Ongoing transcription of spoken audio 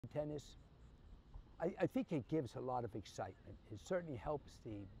Tennis, I think it gives a lot of excitement. It certainly helps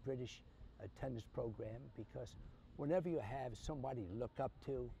the British tennis program because whenever you have somebody to look up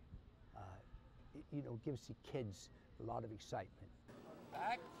to, it gives the kids a lot of excitement.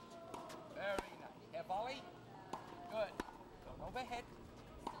 Back, very nice. Hair volley, good. Going overhead.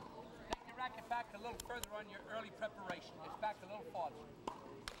 Take your racket back a little further on your early preparation. It's back a little farther.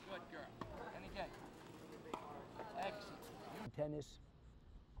 Good girl. And again. Excellent. Tennis,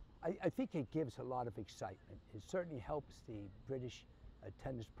 I think it gives a lot of excitement. It certainly helps the British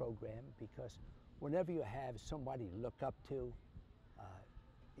tennis program because whenever you have somebody to look up to,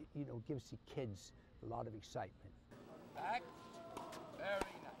 it gives the kids a lot of excitement. Back,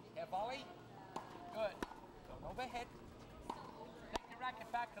 very nice. Hair volley, good. Going overhead. Take your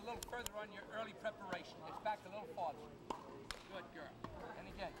racket back a little further on your early preparation. It's back a little farther. Good girl. And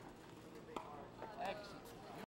again. Excellent.